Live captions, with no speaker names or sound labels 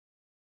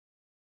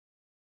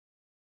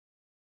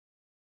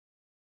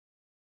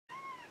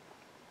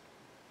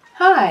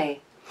Hi,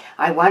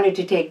 I wanted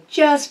to take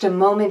just a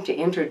moment to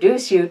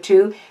introduce you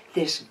to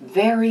this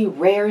very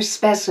rare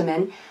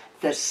specimen,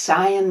 the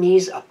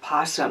Siamese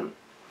opossum.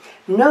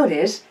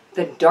 Notice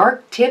the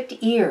dark-tipped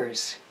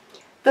ears,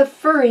 the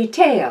furry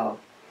tail,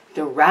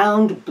 the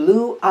round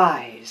blue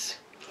eyes.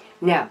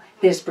 Now,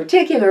 this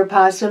particular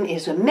possum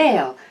is a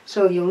male,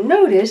 so you'll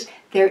notice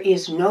there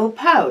is no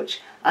pouch,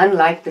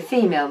 unlike the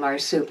female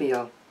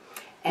marsupial.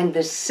 And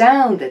the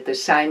sound that the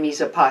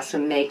Siamese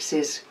opossum makes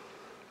is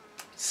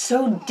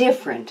so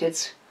different.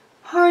 It's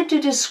hard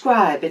to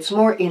describe. It's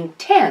more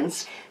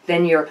intense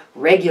than your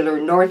regular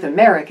North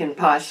American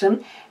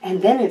possum,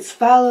 and then it's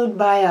followed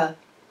by a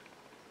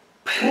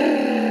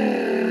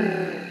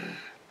purr.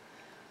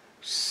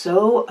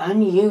 So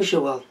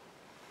unusual.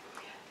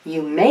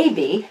 You may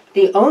be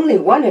the only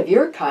one of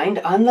your kind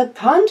on the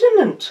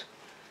continent.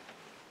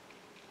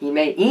 He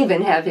may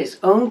even have his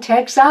own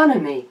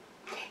taxonomy.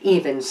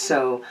 Even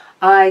so,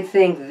 I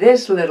think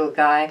this little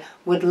guy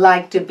would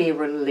like to be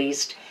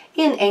released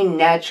in a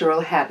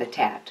natural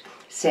habitat,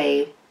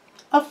 say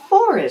a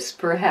forest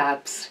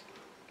perhaps.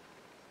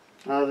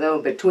 Although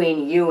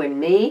between you and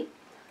me,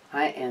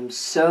 I am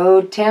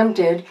so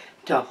tempted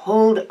to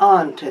hold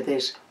on to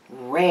this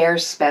rare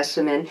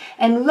specimen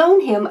and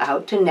loan him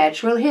out to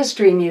natural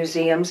history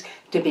museums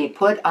to be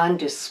put on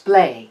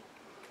display.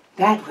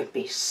 That would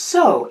be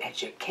so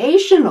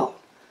educational.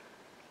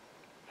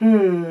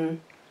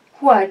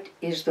 What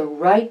is the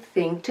right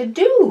thing to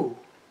do?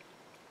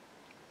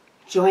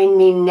 Join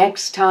me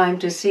next time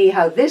to see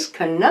how this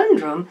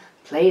conundrum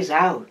plays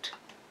out.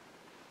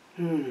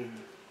 You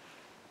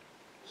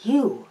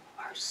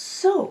are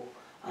so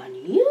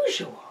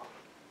unusual.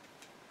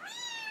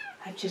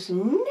 I've just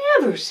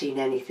never seen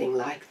anything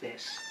like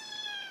this.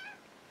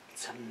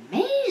 It's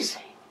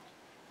amazing.